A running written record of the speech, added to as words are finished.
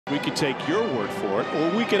We could take your word for it,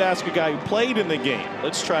 or we could ask a guy who played in the game.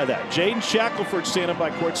 Let's try that. Jaden Shackelford standing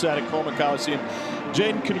by courtside at Coleman Coliseum.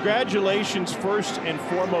 Jaden, congratulations first and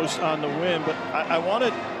foremost on the win, but I want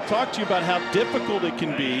to talk to you about how difficult it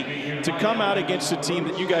can be to come out against a team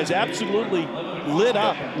that you guys absolutely lit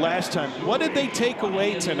up last time. What did they take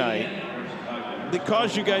away tonight that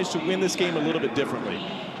caused you guys to win this game a little bit differently?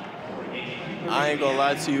 I ain't gonna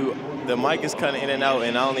lie to you. The mic is kind of in and out,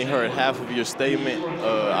 and I only heard half of your statement.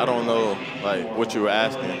 I don't know, like, what you were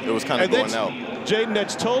asking. It was kind of going out. Jaden,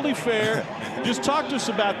 that's totally fair. Just talk to us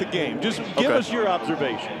about the game. Just give us your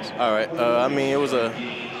observations. All right. I mean, it was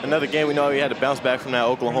another game. We know we had to bounce back from that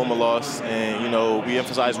Oklahoma loss, and, you know, we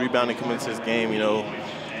emphasized rebounding coming into this game. You know,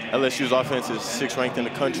 LSU's offense is 6th ranked in the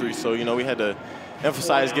country, so, you know, we had to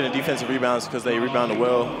emphasize getting defensive rebounds because they rebound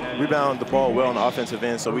the ball well on the offensive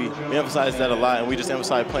end. So we emphasized that a lot, and we just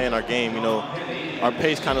emphasized playing our game. You know, our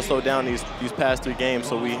pace kind of slowed down these past 3 games,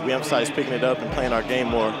 so we emphasized picking it up and playing our game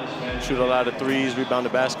more. Shoot a lot of threes, rebound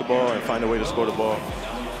the basketball, and find a way to score the ball.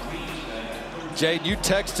 Jaden, you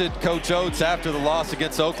texted Coach Oates after the loss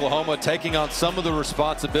against Oklahoma, taking on some of the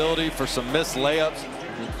responsibility for some missed layups.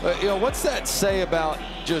 You know, what's that say about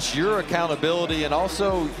just your accountability and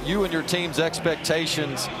also you and your team's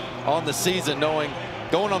expectations on the season, knowing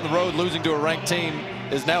going on the road, losing to a ranked team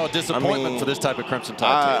is now a disappointment for this type of Crimson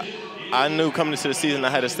Tide team? I knew coming into the season I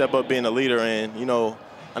had to step up being a leader, and, you know,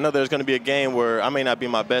 I know there's going to be a game where I may not be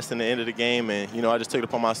my best in the end of the game, and, you know, I just took it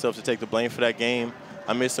upon myself to take the blame for that game.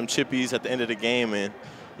 I missed some chippies at the end of the game, and,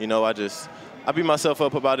 you know, I beat myself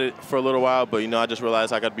up about it for a little while, but, you know, I just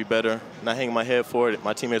realized I got to be better, not hanging my head for it.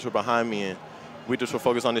 My teammates were behind me, and we just were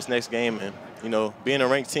focused on this next game. And, you know, being a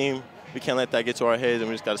ranked team, we can't let that get to our heads, and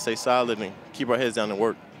we just got to stay solid and keep our heads down and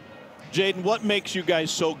work. Jaden, what makes you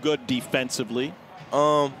guys so good defensively?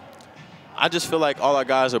 I just feel like all our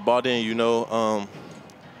guys are bought in, you know.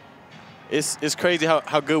 It's crazy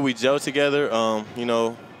how good we gel together. You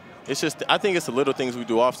know, it's just, I think it's the little things we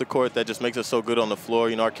do off the court that just makes us so good on the floor.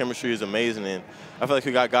 You know, our chemistry is amazing, and I feel like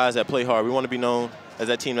we got guys that play hard. We want to be known as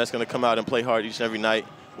that team that's going to come out and play hard each and every night,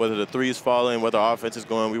 whether the threes falling, whether our offense is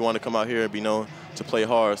going. We want to come out here and be known to play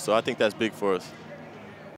hard. So I think that's big for us.